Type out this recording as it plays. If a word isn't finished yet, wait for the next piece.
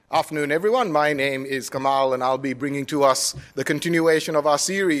Afternoon, everyone. My name is Kamal, and I'll be bringing to us the continuation of our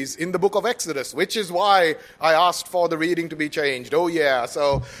series in the book of Exodus, which is why I asked for the reading to be changed. Oh, yeah.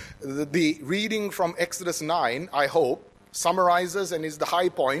 So the reading from Exodus 9, I hope, summarizes and is the high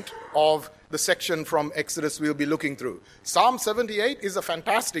point of the section from Exodus we'll be looking through. Psalm 78 is a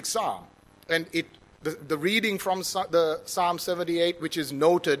fantastic psalm, and the reading from the Psalm 78, which is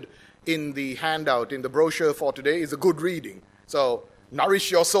noted in the handout, in the brochure for today, is a good reading. So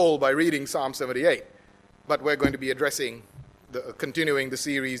nourish your soul by reading Psalm 78. But we're going to be continuing the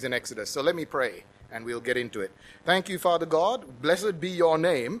series in Exodus. So let me pray, and we'll get into it. Thank you, Father God. Blessed be your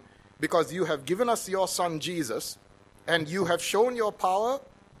name, because you have given us your Son, Jesus, and you have shown your power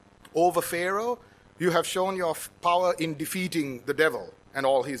over Pharaoh. You have shown your power in defeating the devil and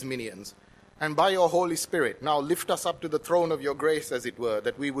all his minions. And by your Holy Spirit, now lift us up to the throne of your grace, as it were,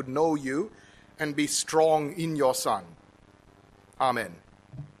 that we would know you and be strong in your Son. Amen.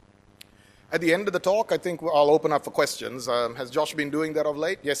 At the end of the talk, I think I'll open up for questions. Has Josh been doing that of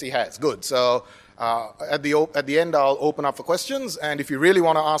late? Yes, he has. Good. So at the end, I'll open up for questions. And if you really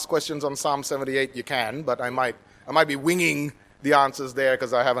want to ask questions on Psalm 78, you can. But I might be winging the answers there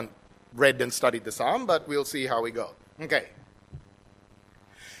because I haven't read and studied the psalm. But we'll see how we go. Okay.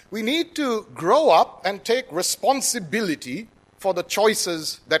 We need to grow up and take responsibility for the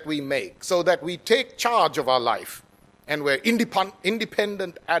choices that we make, so that we take charge of our life. And we're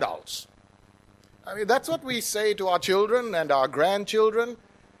independent adults. I mean, that's what we say to our children and our grandchildren.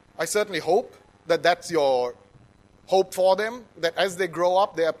 I certainly hope that that's your hope for them, that as they grow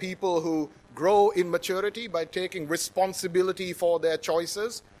up, they are people who grow in maturity by taking responsibility for their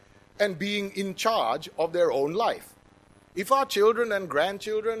choices and being in charge of their own life. If our children and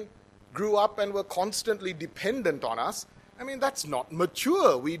grandchildren grew up and were constantly dependent on us, I mean, that's not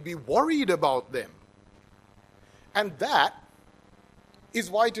mature. We'd be worried about them. And that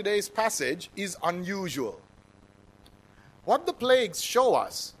is why today's passage is unusual. What the plagues show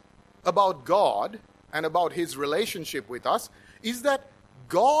us about God and about his relationship with us is that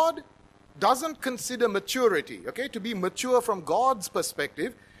God doesn't consider maturity. Okay, to be mature from God's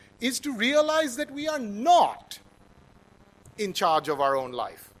perspective is to realize that we are not in charge of our own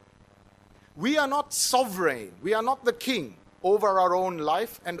life. We are not sovereign. We are not the king over our own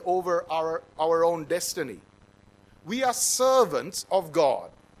life and over our own destiny. We are servants of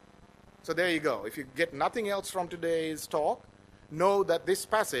God. So there you go. If you get nothing else from today's talk, know that this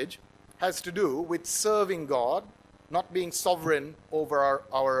passage has to do with serving God, not being sovereign over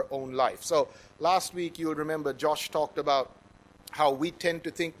our own life. So last week, you'll remember Josh talked about how we tend to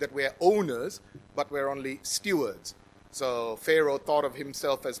think that we're owners, but we're only stewards. So Pharaoh thought of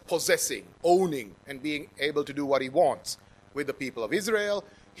himself as possessing, owning, and being able to do what he wants with the people of Israel.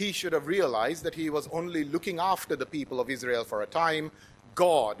 He should have realized that he was only looking after the people of Israel for a time.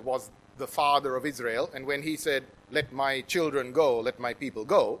 God was the father of Israel, and when he said, "Let my children go, let my people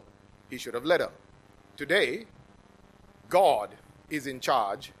go," he should have let them. Today, God is in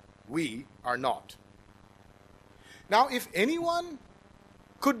charge. We are not. Now, if anyone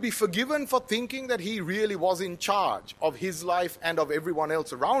could be forgiven for thinking that he really was in charge of his life and of everyone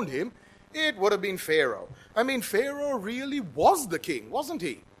else around him, it would have been Pharaoh. I mean, Pharaoh really was the king, wasn't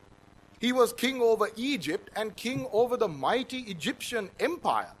he? He was king over Egypt and king over the mighty Egyptian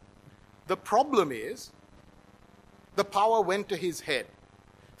empire. The problem is, the power went to his head.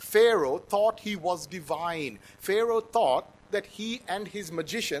 Pharaoh thought he was divine. Pharaoh thought that he and his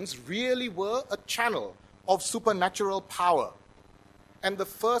magicians really were a channel of supernatural power. And the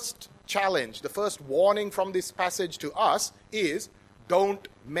first challenge, the first warning from this passage to us is, don't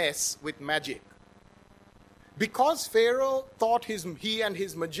mess with magic. Because Pharaoh thought he and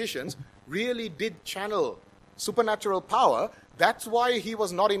his magicians really did channel supernatural power, that's why he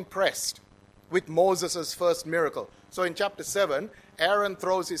was not impressed with Moses' first miracle. So in chapter 7, Aaron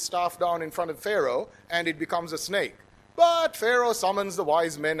throws his staff down in front of Pharaoh and it becomes a snake. But Pharaoh summons the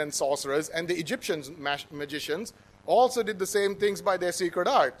wise men and sorcerers, and the Egyptian magicians also did the same things by their secret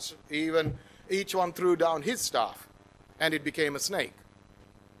arts. Even each one threw down his staff and it became a snake.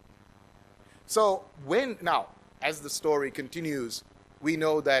 So now, as the story continues, we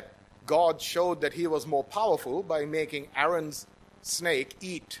know that God showed that he was more powerful by making Aaron's snake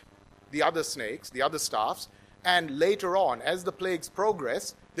eat the other snakes, the other staffs, and later on, as the plagues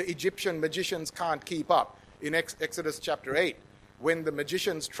progress, the Egyptian magicians can't keep up. In Exodus chapter 8, when the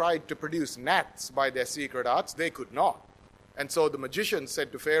magicians tried to produce gnats by their secret arts, they could not. And so the magicians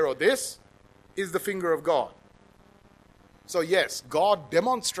said to Pharaoh, "This is the finger of God." So yes, God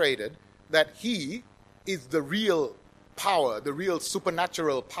demonstrated that he is the real power, the real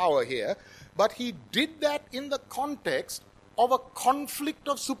supernatural power here, but he did that in the context of a conflict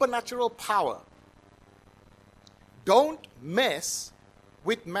of supernatural power. Don't mess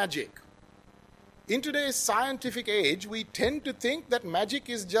with magic. In today's scientific age, we tend to think that magic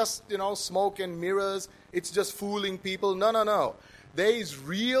is just, smoke and mirrors. It's just fooling people. No. There is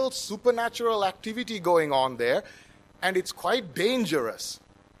real supernatural activity going on there, and it's quite dangerous.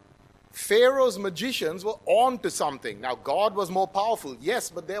 Pharaoh's magicians were on to something. Now, God was more powerful, yes,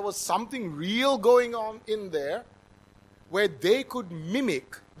 but there was something real going on in there where they could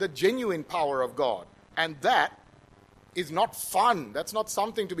mimic the genuine power of God. And that is not fun. That's not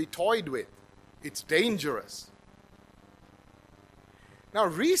something to be toyed with. It's dangerous. Now,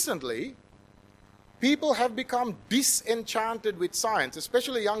 recently, people have become disenchanted with science,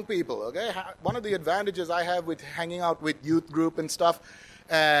 especially young people. Okay, one of the advantages I have with hanging out with youth group and stuff,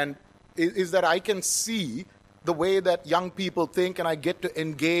 and is that I can see the way that young people think, and I get to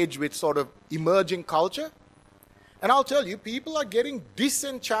engage with sort of emerging culture. And I'll tell you, people are getting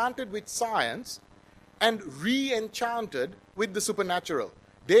disenchanted with science and re-enchanted with the supernatural.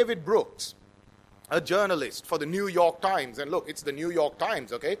 David Brooks, a journalist for the New York Times, and look, it's the New York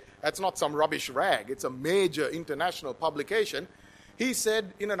Times, okay? That's not some rubbish rag. It's a major international publication. He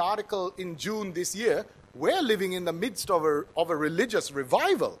said in an article in June this year, we're living in the midst of a religious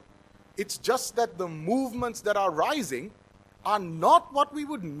revival. It's just that the movements that are rising are not what we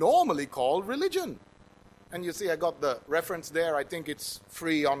would normally call religion. And you see, I got the reference there. I think it's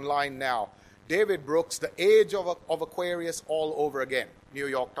free online now. David Brooks, The Age of Aquarius All Over Again. New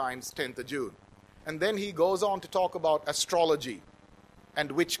York Times, 10th of June. And then he goes on to talk about astrology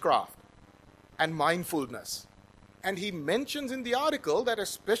and witchcraft and mindfulness. And he mentions in the article that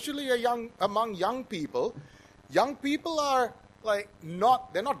especially among young people are they're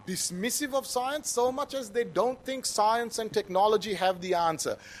not dismissive of science so much as they don't think science and technology have the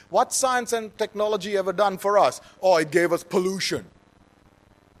answer. What's science and technology ever done for us? Oh, it gave us pollution.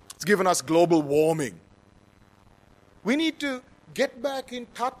 It's given us global warming. We need to get back in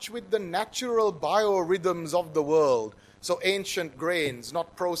touch with the natural biorhythms of the world. So ancient grains,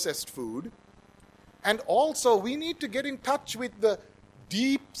 not processed food. And also we need to get in touch with the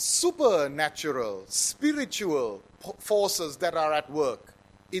deep supernatural, spiritual forces that are at work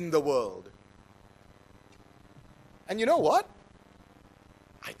in the world. And you know what?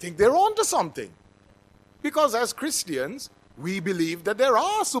 I think they're on to something. Because as Christians, we believe that there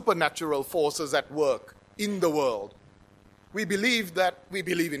are supernatural forces at work in the world. We believe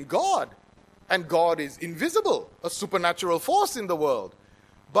in God, and God is invisible, a supernatural force in the world.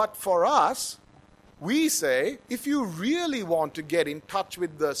 But for us, we say, if you really want to get in touch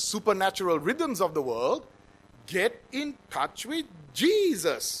with the supernatural rhythms of the world, get in touch with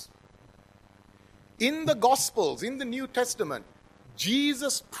Jesus. In the Gospels, in the New Testament,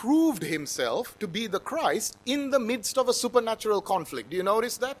 Jesus proved himself to be the Christ in the midst of a supernatural conflict. Do you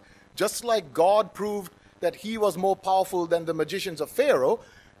notice that? Just like God proved that he was more powerful than the magicians of Pharaoh,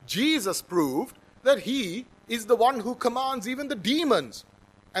 Jesus proved that he is the one who commands even the demons,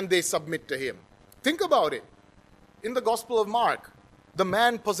 and they submit to him. Think about it. In the Gospel of Mark, the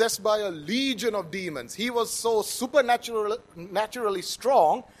man possessed by a legion of demons, he was so naturally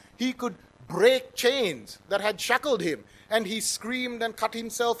strong, he could break chains that had shackled him. And he screamed and cut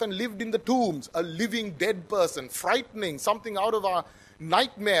himself and lived in the tombs, a living dead person, frightening, something out of our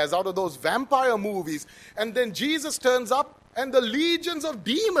nightmares, out of those vampire movies. And then Jesus turns up and the legions of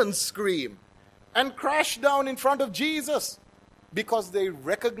demons scream and crash down in front of Jesus because they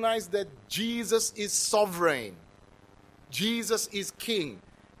recognize that Jesus is sovereign. Jesus is king,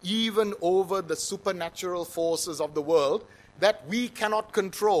 even over the supernatural forces of the world that we cannot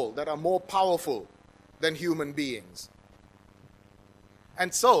control, that are more powerful than human beings.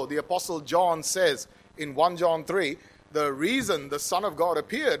 And so the Apostle John says in 1 John 3, the reason the Son of God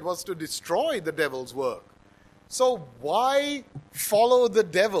appeared was to destroy the devil's work. So why follow the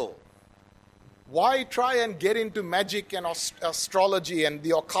devil? Why try and get into magic and astrology and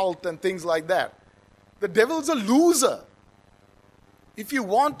the occult and things like that? The devil's a loser. If you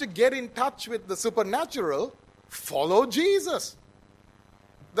want to get in touch with the supernatural, follow Jesus.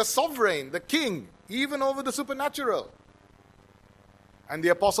 The sovereign, the king, even over the supernatural. And the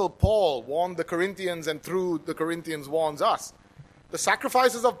Apostle Paul warned the Corinthians, and through the Corinthians warns us. The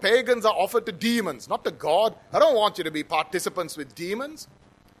sacrifices of pagans are offered to demons, not to God. I don't want you to be participants with demons.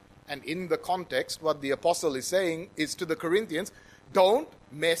 And in the context, what the apostle is saying is to the Corinthians, don't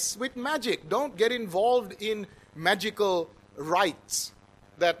mess with magic. Don't get involved in magical rites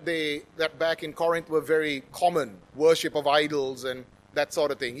that back in Corinth were very common. Worship of idols and that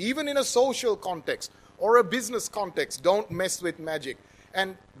sort of thing. Even in a social context or a business context, don't mess with magic.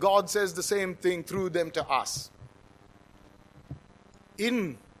 And God says the same thing through them to us.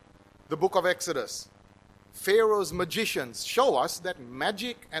 in the book of Exodus, Pharaoh's magicians show us that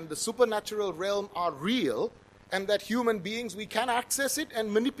magic and the supernatural realm are real, and that human beings, we can access it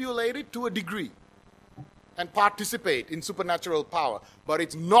and manipulate it to a degree and participate in supernatural power. But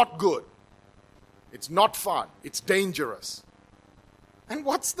it's not good. It's not fun. It's dangerous. And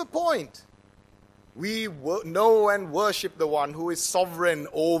what's the point? We know and worship the one who is sovereign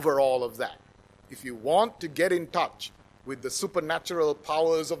over all of that. If you want to get in touch with the supernatural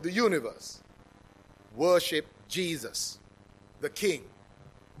powers of the universe, worship Jesus, the King,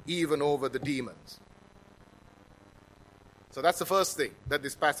 even over the demons. So that's the first thing that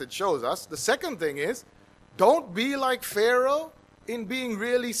this passage shows us. The second thing is, don't be like Pharaoh in being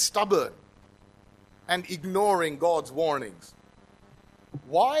really stubborn and ignoring God's warnings.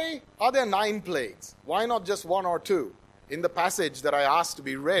 Why are there 9 plagues? Why not just 1 or 2? In the passage that I asked to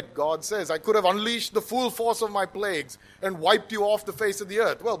be read, God says, I could have unleashed the full force of my plagues and wiped you off the face of the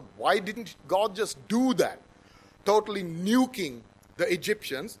earth. Well, why didn't God just do that? Totally nuking the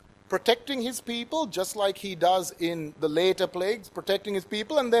Egyptians, protecting his people just like he does in the later plagues, protecting his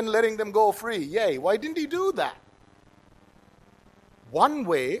people and then letting them go free. Yay, why didn't he do that? One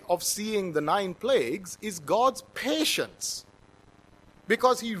way of seeing the 9 plagues is God's patience,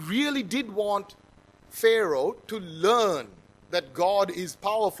 because he really did want Pharaoh to learn that God is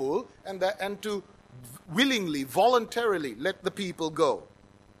powerful and to willingly, voluntarily let the people go.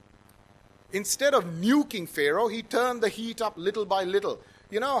 Instead of nuking Pharaoh, he turned the heat up little by little.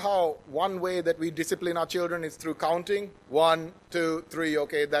 You know how one way that we discipline our children is through counting? 1, 2, 3,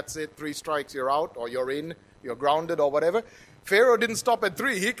 okay, that's it. 3 strikes, you're out, or you're in, you're grounded, or whatever. Pharaoh didn't stop at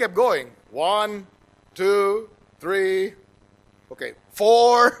 3. He kept going. 1, 2, 3, okay,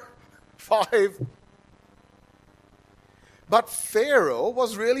 4, 5. But Pharaoh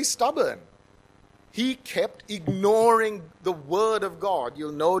was really stubborn. He kept ignoring the word of God.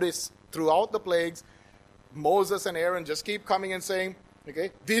 You'll notice throughout the plagues, Moses and Aaron just keep coming and saying,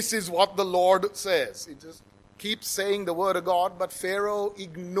 okay, this is what the Lord says. He just keeps saying the word of God, but Pharaoh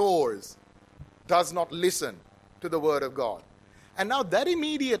ignores, does not listen to the word of God. And now that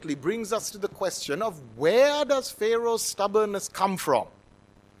immediately brings us to the question of, where does Pharaoh's stubbornness come from?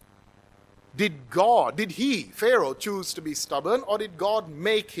 Did Pharaoh, choose to be stubborn, or did God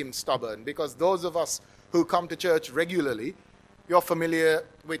make him stubborn? Because those of us who come to church regularly, you're familiar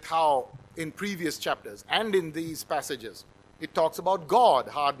with how in previous chapters and in these passages, it talks about God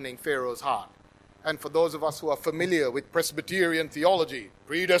hardening Pharaoh's heart. And for those of us who are familiar with Presbyterian theology,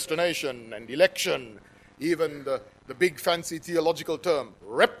 predestination and election, even the big fancy theological term,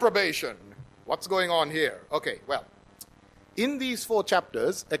 reprobation. What's going on here? Okay, well, in these 4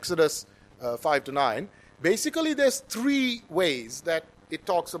 chapters, Exodus 5 to 9, basically there's 3 ways that it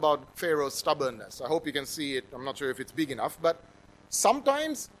talks about Pharaoh's stubbornness. I hope you can see it. I'm not sure if it's big enough, but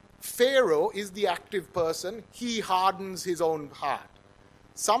sometimes Pharaoh is the active person. He hardens his own heart.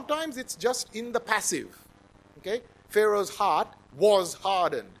 Sometimes it's just in the passive. Okay? Pharaoh's heart was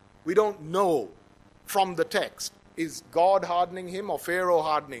hardened. We don't know from the text. Is God hardening him or Pharaoh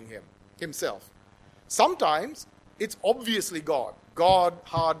hardening himself? Sometimes it's obviously God. God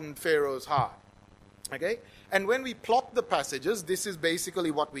hardened Pharaoh's heart. Okay? And when we plot the passages, this is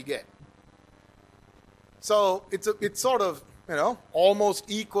basically what we get. So it's sort of, almost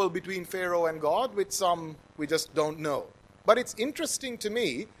equal between Pharaoh and God, with some we just don't know. But it's interesting to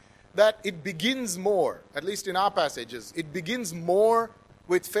me that it begins more, at least in our passages, it begins more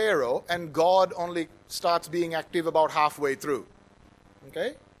with Pharaoh, and God only starts being active about halfway through.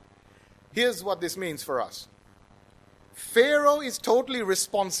 Okay? Here's what this means for us. Pharaoh is totally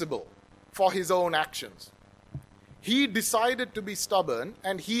responsible for his own actions. He decided to be stubborn,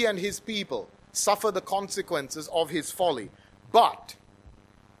 and he and his people suffer the consequences of his folly. But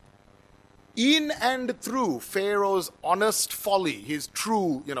in and through Pharaoh's honest folly, his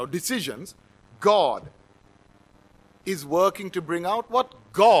true, decisions, God is working to bring out what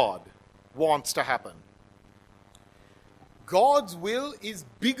God wants to happen. God's will is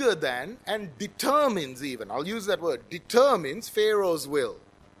bigger than and determines even, I'll use that word, determines Pharaoh's will.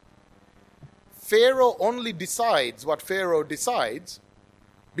 Pharaoh only decides what Pharaoh decides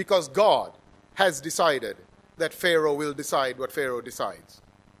because God has decided that Pharaoh will decide what Pharaoh decides.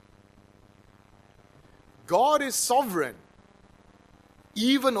 God is sovereign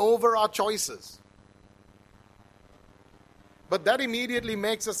even over our choices. But that immediately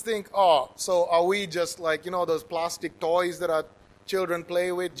makes us think, so are we just like, those plastic toys that our children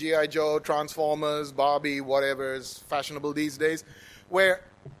play with, G.I. Joe, Transformers, Barbie, whatever is fashionable these days, where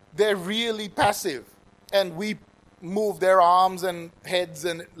they're really passive and we move their arms and heads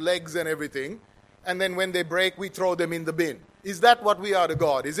and legs and everything, and then when they break, we throw them in the bin. Is that what we are to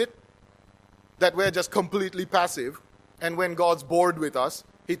God? Is it that we're just completely passive, and when God's bored with us,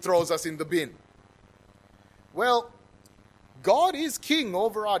 he throws us in the bin? Well, God is king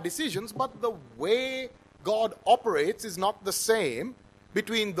over our decisions, but the way God operates is not the same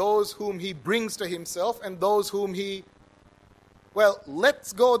between those whom he brings to himself and those whom he,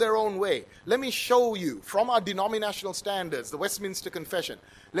 let's go their own way. Let me show you from our denominational standards, the Westminster Confession.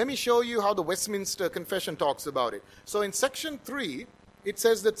 Let me show you how the Westminster Confession talks about it. So in section 3, it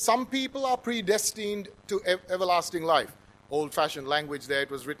says that some people are predestined to everlasting life. Old-fashioned language there, it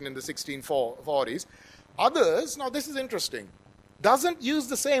was written in the 1640s. Others, now this is interesting, doesn't use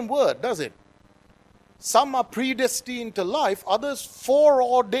the same word, does it? Some are predestined to life, others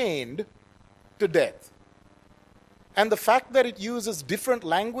foreordained to death. And the fact that it uses different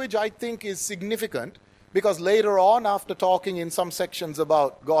language, I think, is significant, because later on, after talking in some sections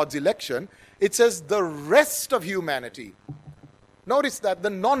about God's election, it says the rest of humanity. Notice that the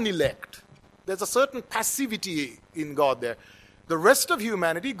non-elect, there's a certain passivity in God there. The rest of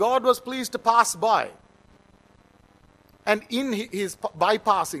humanity, God was pleased to pass by. And in his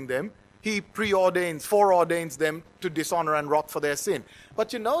bypassing them, he foreordains them to dishonor and rot for their sin.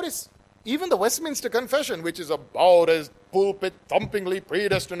 But you notice, even the Westminster Confession, which is about as pulpit-thumpingly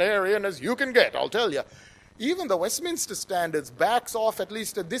predestinarian as you can get, I'll tell you, even the Westminster Standards backs off, at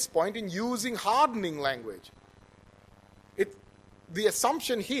least at this point, in using hardening language. The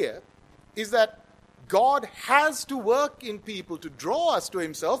assumption here is that God has to work in people to draw us to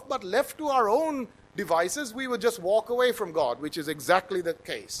himself, but left to our own devices, we would just walk away from God, which is exactly the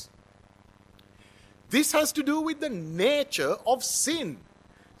case. This has to do with the nature of sin.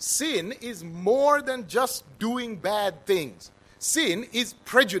 Sin is more than just doing bad things. Sin is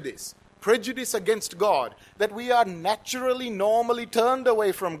prejudice against God, that we are naturally, normally turned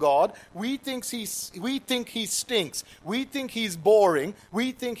away from God. We think he stinks. We think he's boring.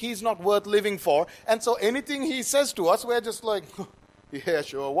 We think he's not worth living for. And so anything he says to us, we're just like, yeah,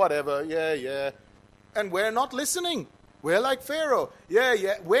 sure, whatever, yeah. And we're not listening. We're like Pharaoh.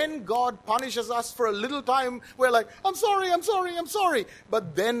 Yeah. When God punishes us for a little time, we're like, I'm sorry.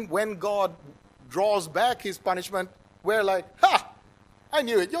 But then when God draws back his punishment, we're like, ha! I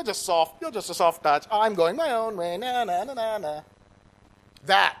knew it. You're just soft. You're just a soft touch. I'm going my own way. Na.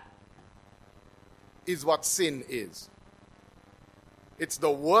 That is what sin is. It's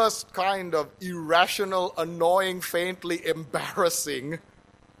the worst kind of irrational, annoying, faintly embarrassing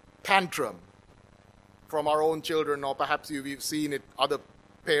tantrum from our own children, or perhaps you've seen it, other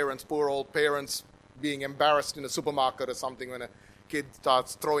parents, poor old parents, being embarrassed in a supermarket or something when a kid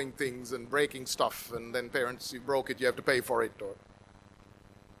starts throwing things and breaking stuff, and then parents, you broke it, you have to pay for it. Or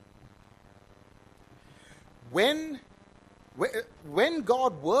When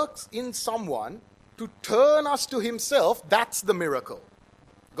God works in someone to turn us to himself, that's the miracle.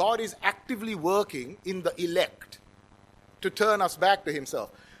 God is actively working in the elect to turn us back to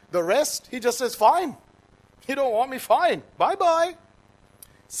himself. The rest, he just says, fine. You don't want me, fine. Bye-bye.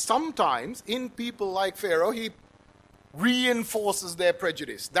 Sometimes, in people like Pharaoh, he reinforces their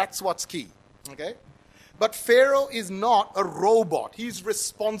prejudice. That's what's key. Okay? But Pharaoh is not a robot. He's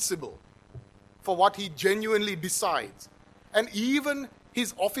responsible for what he genuinely decides. And even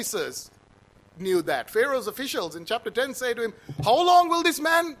his officers knew that. Pharaoh's officials in chapter 10 say to him, how long will this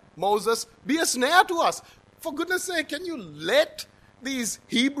man, Moses, be a snare to us? For goodness sake, can you let these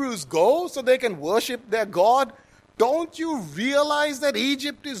Hebrews go so they can worship their God? Don't you realize that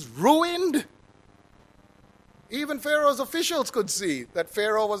Egypt is ruined? Even Pharaoh's officials could see that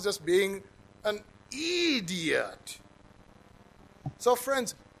Pharaoh was just being an idiot. So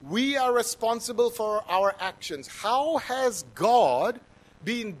friends, we are responsible for our actions. How has God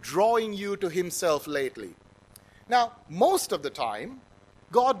been drawing you to himself lately? Now, most of the time,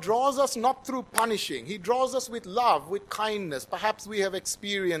 God draws us not through punishing. He draws us with love, with kindness. Perhaps we have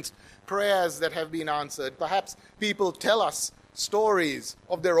experienced prayers that have been answered. Perhaps people tell us stories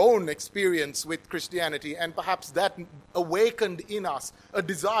of their own experience with Christianity, and perhaps that awakened in us a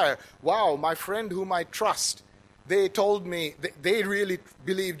desire. Wow, my friend whom I trust, they told me they really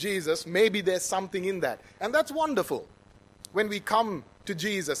believe Jesus. Maybe there's something in that. And that's wonderful. When we come to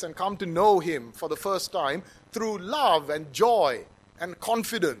Jesus and come to know him for the first time through love and joy and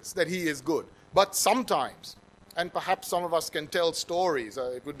confidence that he is good. But sometimes, and perhaps some of us can tell stories,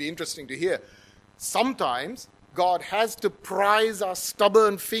 it would be interesting to hear, sometimes God has to prise our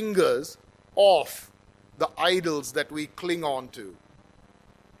stubborn fingers off the idols that we cling on to,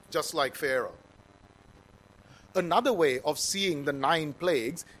 just like Pharaoh. Another way of seeing the 9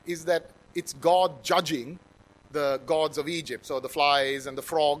 plagues is that it's God judging the gods of Egypt. So the flies and the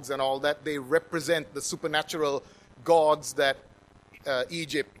frogs and all that, they represent the supernatural gods that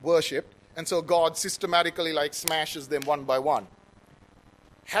Egypt worshipped. And so God systematically smashes them one by one.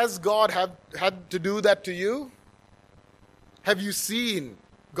 Has God had to do that to you? Have you seen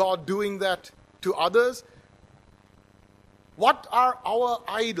God doing that to others? What are our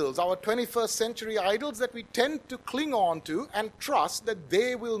idols, our 21st century idols that we tend to cling on to and trust that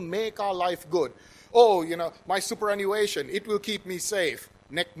they will make our life good? Oh, my superannuation, it will keep me safe.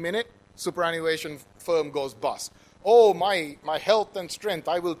 Next minute, superannuation firm goes bust. Oh, my health and strength,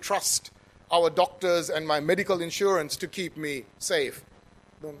 I will trust our doctors and my medical insurance to keep me safe.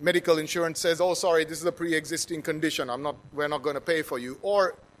 The medical insurance says, oh, sorry, this is a pre-existing condition. We're not going to pay for you.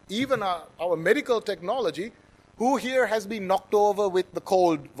 Or even our medical technology, who here has been knocked over with the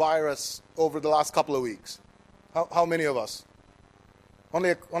cold virus over the last couple of weeks? How many of us?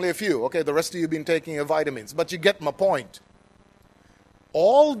 Only a few. Okay, the rest of you have been taking your vitamins. But you get my point.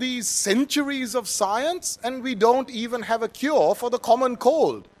 All these centuries of science, and we don't even have a cure for the common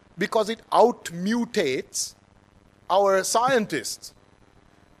cold because it out-mutates our scientists.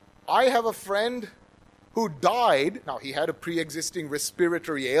 I have a friend who died. Now, he had a pre-existing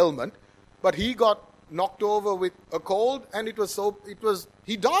respiratory ailment, but he got knocked over with a cold, and he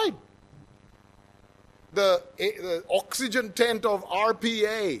died. The oxygen tent of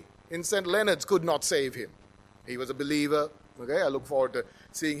RPA in St. Leonard's could not save him. He was a believer. Okay, I look forward to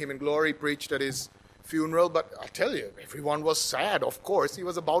seeing him in glory, preached at his funeral. But I tell you, everyone was sad. Of course, he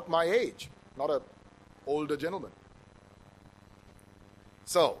was about my age, not an older gentleman.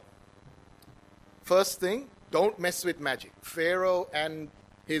 So, first thing, don't mess with magic. Pharaoh and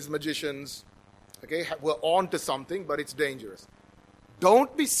his magicians, were on to something, but it's dangerous.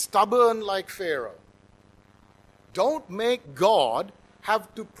 Don't be stubborn like Pharaoh. Don't make God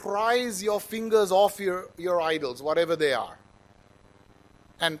have to prise your fingers off your idols, whatever they are.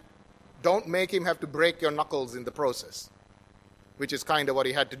 And don't make him have to break your knuckles in the process, which is kind of what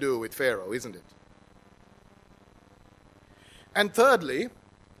he had to do with Pharaoh, isn't it? And thirdly,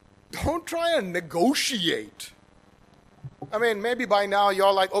 don't try and negotiate. I mean, maybe by now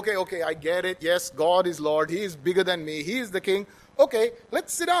you're like, okay, I get it. Yes, God is Lord. He is bigger than me. He is the king. Okay,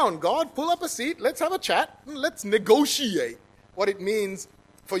 let's sit down. God, pull up a seat. Let's have a chat. And let's negotiate what it means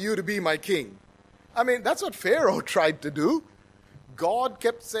for you to be my king. I mean, that's what Pharaoh tried to do. God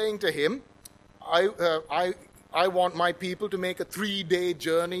kept saying to him, I want my people to make a 3-day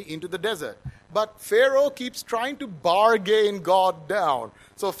journey into the desert. But Pharaoh keeps trying to bargain God down.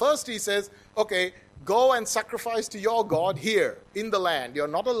 So first he says, okay, go and sacrifice to your God here in the land. You're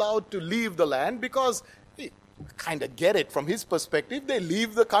not allowed to leave the land because you kind of get it from his perspective. They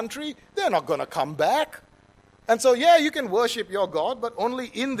leave the country, they're not going to come back. And so, yeah, you can worship your God, but only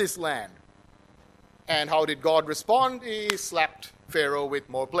in this land. And how did God respond? He slapped Pharaoh with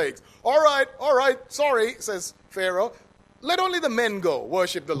more plagues. All right, sorry, says Pharaoh. Let only the men go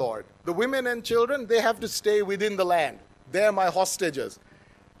worship the Lord. The women and children, they have to stay within the land. They're my hostages.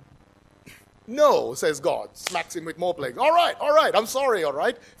 No, says God, smacks him with more plagues. All right, I'm sorry, all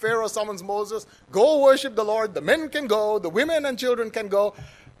right. Pharaoh summons Moses, go worship the Lord. The men can go, the women and children can go.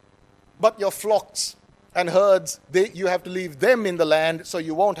 But your flocks and herds, you have to leave them in the land so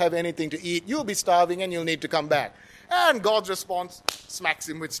you won't have anything to eat. You'll be starving and you'll need to come back. And God's response smacks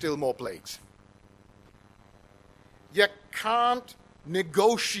him with still more plagues. You can't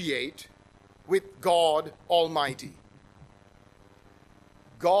negotiate with God Almighty.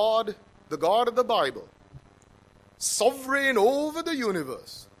 God, the God of the Bible, sovereign over the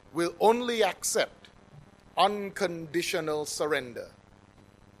universe, will only accept unconditional surrender.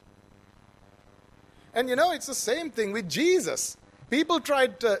 And it's the same thing with Jesus. People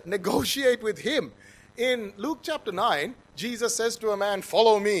tried to negotiate with him. In Luke chapter 9, Jesus says to a man,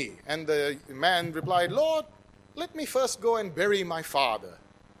 follow me. And the man replied, Lord, let me first go and bury my father.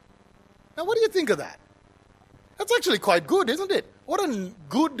 Now, what do you think of that? That's actually quite good, isn't it? What a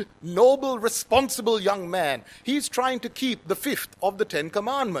good, noble, responsible young man. He's trying to keep the 5th of the 10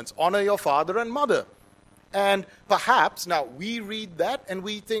 commandments. Honor your father and mother. And perhaps, now we read that and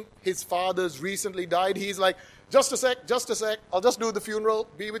we think his father's recently died. He's like, just a sec, I'll just do the funeral,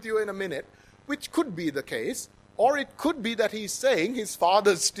 be with you in a minute. Which could be the case. Or it could be that he's saying his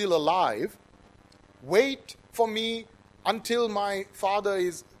father's still alive. Wait for me until my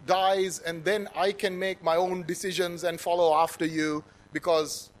father dies, and then I can make my own decisions and follow after you,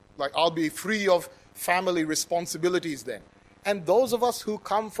 because I'll be free of family responsibilities then. And those of us who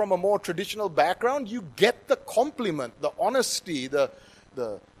come from a more traditional background, you get the compliment, the honesty, the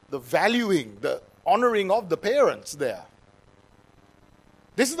valuing, the honoring of the parents there.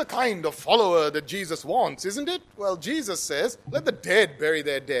 This is the kind of follower that Jesus wants, isn't it? Well, Jesus says, let the dead bury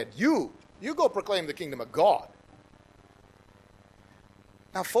their dead. You go proclaim the kingdom of God.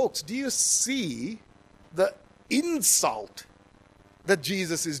 Now, folks, do you see the insult that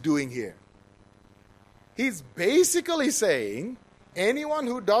Jesus is doing here? He's basically saying, anyone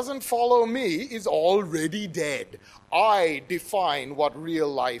who doesn't follow me is already dead. I define what real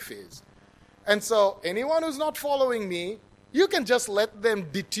life is. And so, anyone who's not following me, you can just let them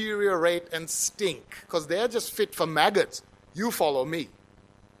deteriorate and stink, because they're just fit for maggots. You follow me.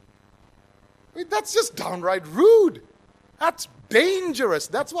 I mean, that's just downright rude. That's dangerous.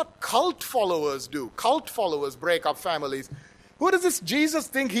 That's what cult followers do. Cult followers break up families. Who does this Jesus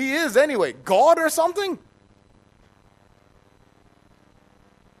think he is anyway? God or something?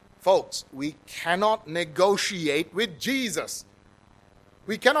 Folks, we cannot negotiate with Jesus.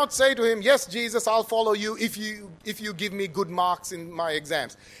 We cannot say to him, yes, Jesus, I'll follow you if you give me good marks in my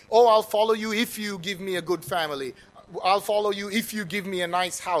exams. Oh, I'll follow you if you give me a good family. I'll follow you if you give me a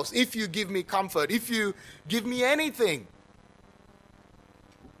nice house, if you give me comfort, if you give me anything.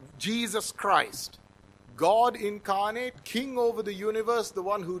 Jesus Christ, God incarnate, King over the universe, the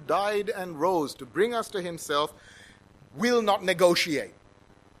one who died and rose to bring us to himself, will not negotiate.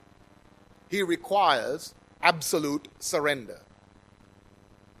 He requires absolute surrender.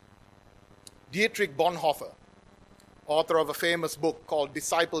 Dietrich Bonhoeffer, author of a famous book called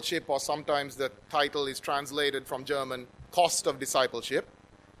Discipleship, or sometimes the title is translated from German, Cost of Discipleship.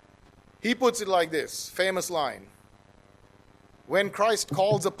 He puts it like this, famous line: when Christ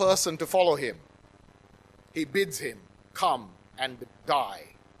calls a person to follow him, he bids him come and die.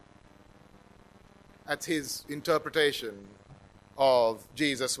 That's his interpretation of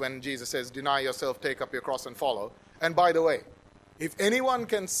Jesus when Jesus says, deny yourself, take up your cross and follow. And by the way, if anyone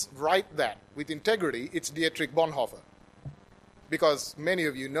can write that with integrity, it's Dietrich Bonhoeffer. Because many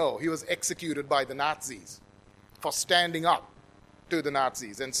of you know he was executed by the Nazis for standing up to the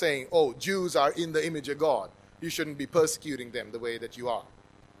Nazis and saying, oh, Jews are in the image of God. You shouldn't be persecuting them the way that you are.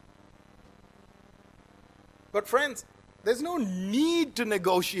 But friends, there's no need to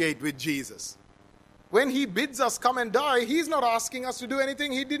negotiate with Jesus. When he bids us come and die, he's not asking us to do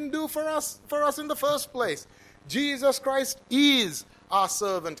anything he didn't do for us in the first place. Jesus Christ is our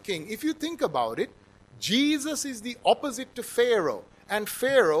servant king. If you think about it, Jesus is the opposite to Pharaoh, and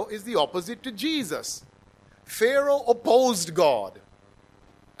Pharaoh is the opposite to Jesus. Pharaoh opposed God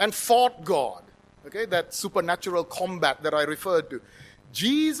and fought God. Okay, that supernatural combat that I referred to.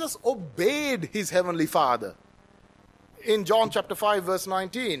 Jesus obeyed his heavenly Father. In John chapter 5, verse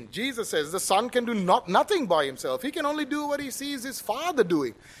 19, Jesus says the Son can do nothing by himself. He can only do what he sees his Father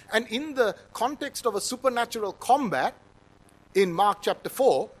doing. And in the context of a supernatural combat, in Mark chapter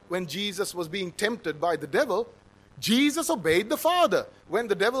 4, when Jesus was being tempted by the devil, Jesus obeyed the Father. When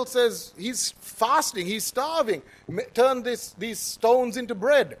the devil says he's fasting, he's starving, turn these stones into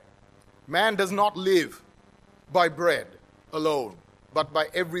bread. Man does not live by bread alone, but by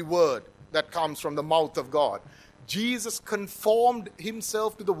every word that comes from the mouth of God. Jesus conformed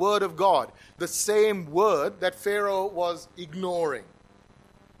himself to the word of God, the same word that Pharaoh was ignoring.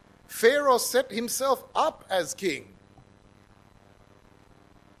 Pharaoh set himself up as king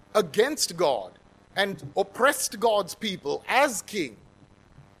against God and oppressed God's people as king.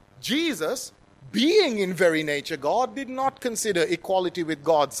 Jesus, being in very nature God, did not consider equality with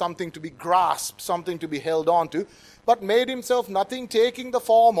God something to be grasped, something to be held on to, but made himself nothing, taking the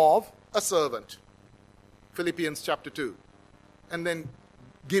form of a servant. Philippians chapter 2. And then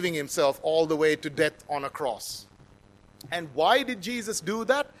giving himself all the way to death on a cross. And why did Jesus do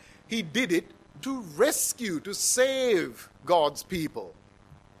that? He did it to rescue, to save God's people.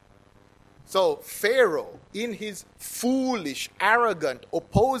 So Pharaoh, in his foolish, arrogant,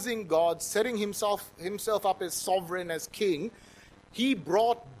 opposing God, setting himself up as sovereign, as king, he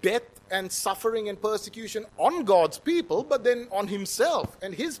brought death and suffering and persecution on God's people, but then on himself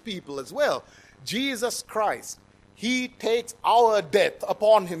and his people as well. Jesus Christ, he takes our death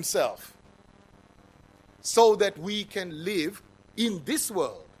upon himself so that we can live in this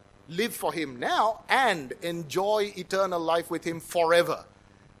world, live for him now, and enjoy eternal life with him forever.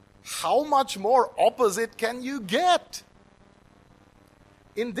 How much more opposite can you get?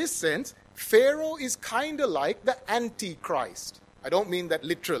 In this sense, Pharaoh is kind of like the Antichrist. I don't mean that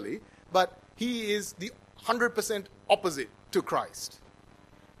literally, but he is the 100% opposite to Christ.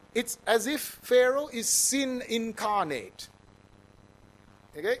 It's as if Pharaoh is sin incarnate.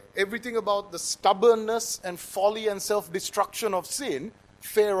 Okay? Everything about the stubbornness and folly and self-destruction of sin,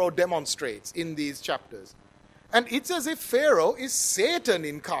 Pharaoh demonstrates in these chapters. And it's as if Pharaoh is Satan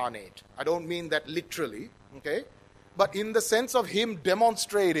incarnate. I don't mean that literally, okay? But in the sense of him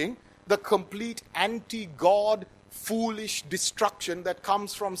demonstrating the complete anti-God, foolish destruction that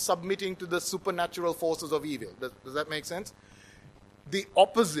comes from submitting to the supernatural forces of evil. Does that make sense? the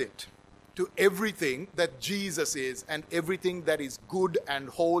opposite to everything that Jesus is and everything that is good and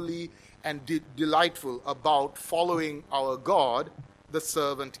holy and delightful about following our God, the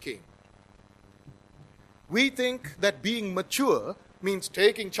servant king. We think that being mature means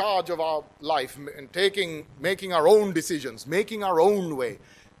taking charge of our life and making our own decisions, making our own way.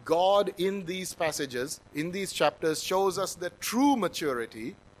 God, in these passages, in these chapters, shows us that true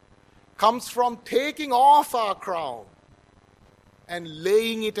maturity comes from taking off our crown and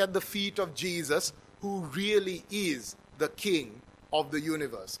laying it at the feet of Jesus, who really is the King of the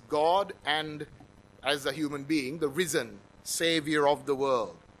universe, God, and as a human being, the risen Savior of the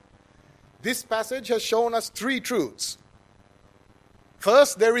world. This passage has shown us three truths.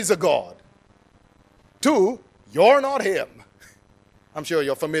 First, there is a God. Two, you're not him. I'm sure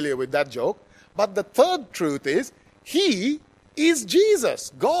you're familiar with that joke. But the third truth is, he is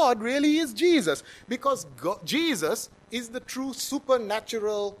Jesus. God really is Jesus. Because Jesus is the true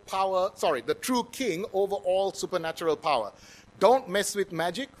supernatural power, the true king over all supernatural power. Don't mess with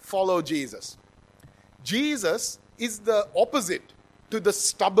magic, follow Jesus. Jesus is the opposite to the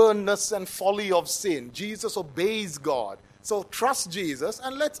stubbornness and folly of sin. Jesus obeys God. So trust Jesus,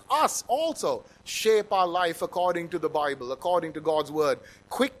 and let us also shape our life according to the Bible, according to God's word.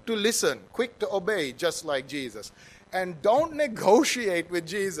 Quick to listen, quick to obey, just like Jesus. And don't negotiate with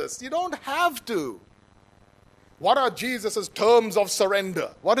Jesus. You don't have to. What are Jesus' terms of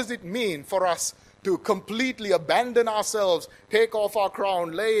surrender? What does it mean for us to completely abandon ourselves, take off our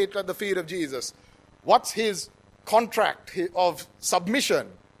crown, lay it at the feet of Jesus? What's his contract of submission?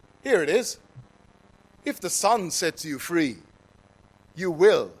 Here it is. If the Son sets you free, you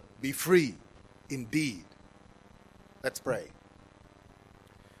will be free indeed. Let's pray.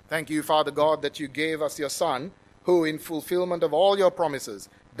 Thank you, Father God, that you gave us your Son, who in fulfillment of all your promises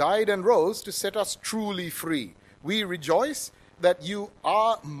died and rose to set us truly free. We rejoice that you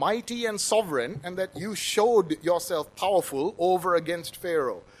are mighty and sovereign, and that you showed yourself powerful over against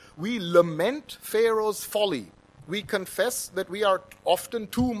Pharaoh. We lament Pharaoh's folly. We confess that we are often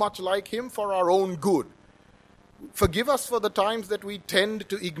too much like him for our own good. Forgive us for the times that we tend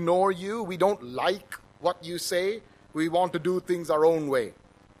to ignore you. We don't like what you say. We want to do things our own way.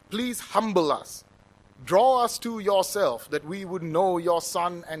 Please humble us. Draw us to yourself, that we would know your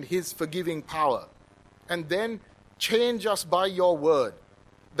Son and his forgiving power. And then change us by your word,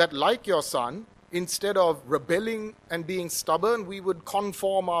 that like your Son, instead of rebelling and being stubborn, we would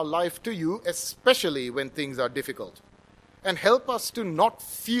conform our life to you, especially when things are difficult. And help us to not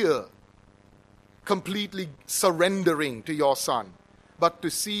fear completely surrendering to your Son, but to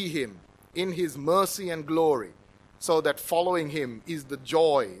see him in his mercy and glory, so that following him is the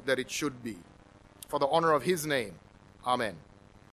joy that it should be. For the honor of his name, amen.